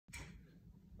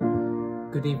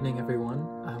Good evening, everyone.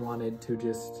 I wanted to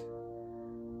just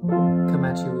come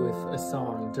at you with a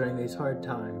song during these hard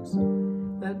times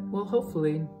that will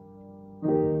hopefully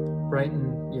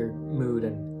brighten your mood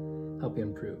and help you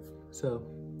improve. So,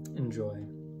 enjoy.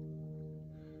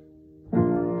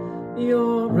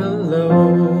 You're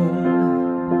alone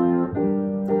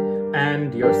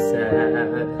and you're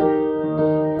sad.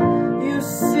 You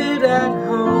sit at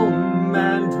home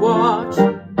and watch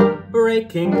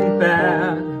Breaking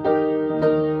Bad.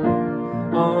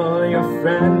 All your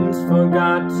friends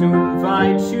forgot to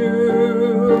invite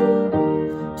you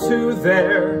to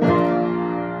their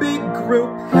big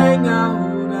group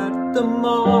hangout at the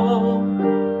mall.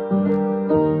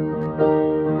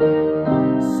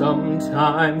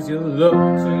 Sometimes you look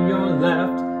to your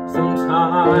left,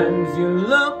 sometimes you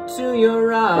look to your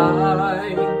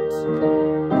right.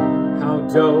 How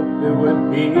dope it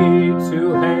would be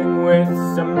to hang with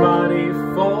somebody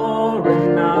for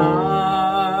a night.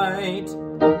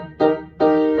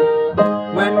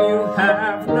 When you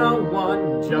have no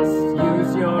one, just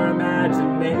use your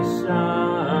imagination.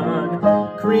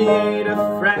 Create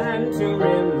a friend who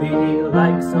really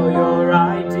likes all your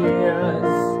ideas.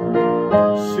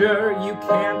 Sure, you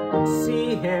can't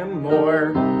see him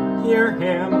or hear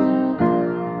him.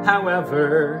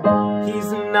 However,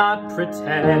 he's not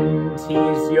pretend,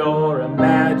 he's your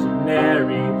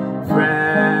imaginary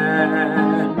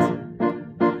friend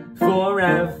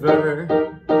forever.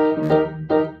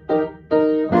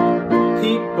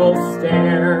 People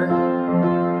stare,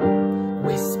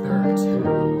 whisper too,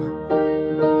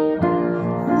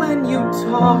 when you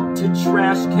talk to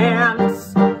trash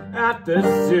cans at the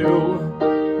zoo.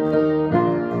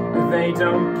 They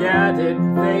don't get it,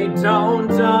 they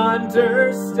don't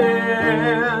understand.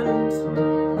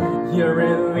 You're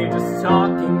really just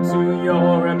talking to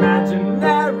your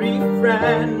imaginary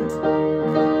friend.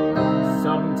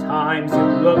 Sometimes you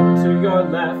look to your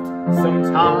left,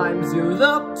 sometimes you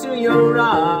look to your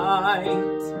right,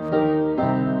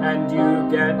 and you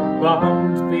get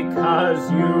bummed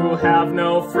because you have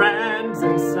no friends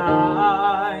in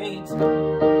sight.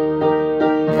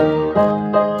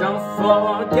 Don't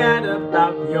forget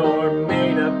about your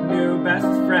made-up new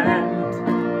best friend.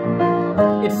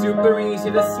 It's super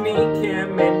easy to sneak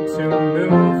him into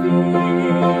movies.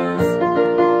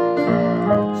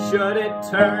 Should it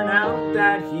turn out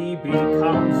that he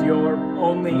becomes your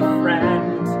only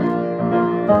friend,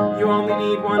 you only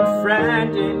need one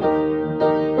friend in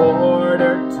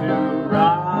order to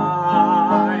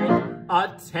ride a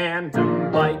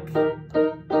tandem bike.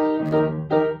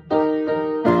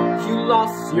 You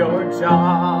lost your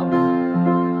job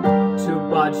to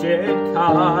budget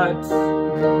cuts,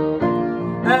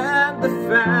 and the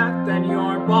fact that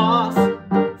your boss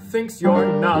thinks you're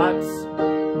nuts.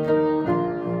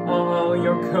 All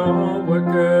your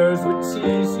co-workers would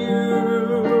tease you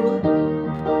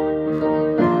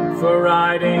for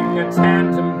riding a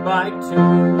tandem bike to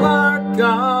work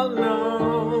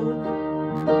alone.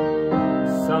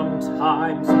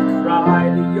 Sometimes you cry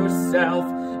to yourself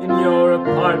in your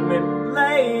apartment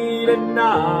late at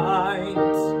night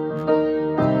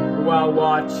while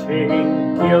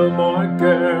watching Gilmore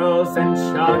Girls and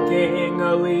chugging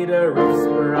a liter of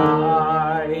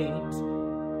Sprite.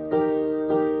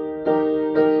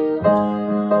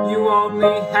 You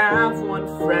only have one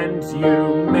friend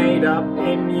you made up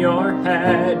in your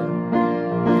head.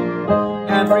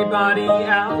 Everybody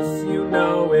else you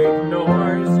know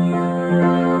ignores you.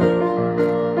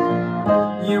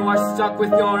 You are stuck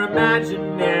with your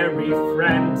imaginary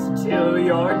friends till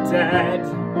you're dead.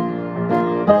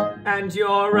 And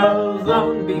you're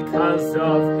alone because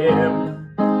of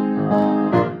him.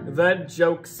 The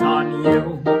joke's on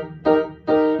you.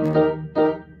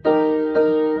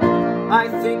 I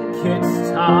think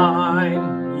it's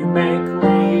time you make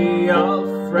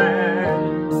real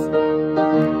friends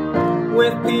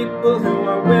with people who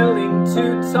are willing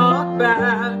to talk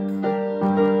back.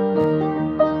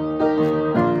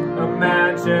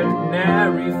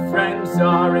 Imaginary friends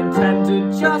are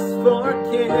intended just for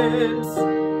kids.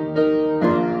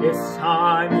 It's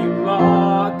time you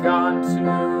log on to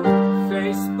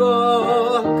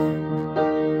Facebook.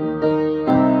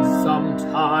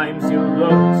 Sometimes you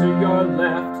look to your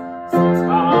left,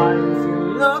 sometimes you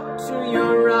look to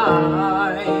your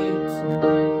right,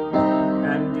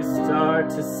 and you start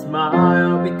to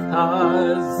smile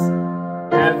because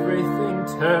everything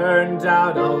turned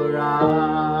out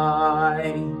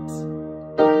alright.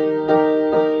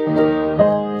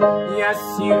 Yes,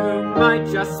 you might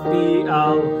just be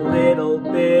a little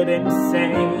bit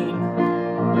insane.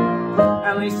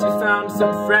 At least you found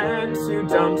some friends who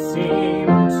don't seem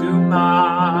to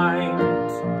mind.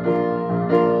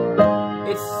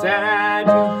 It's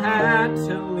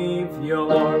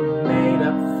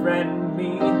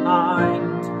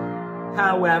behind.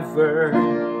 However,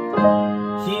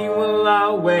 he will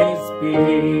always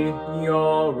be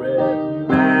your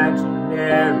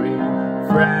imaginary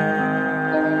friend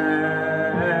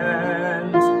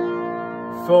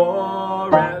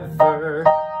forever.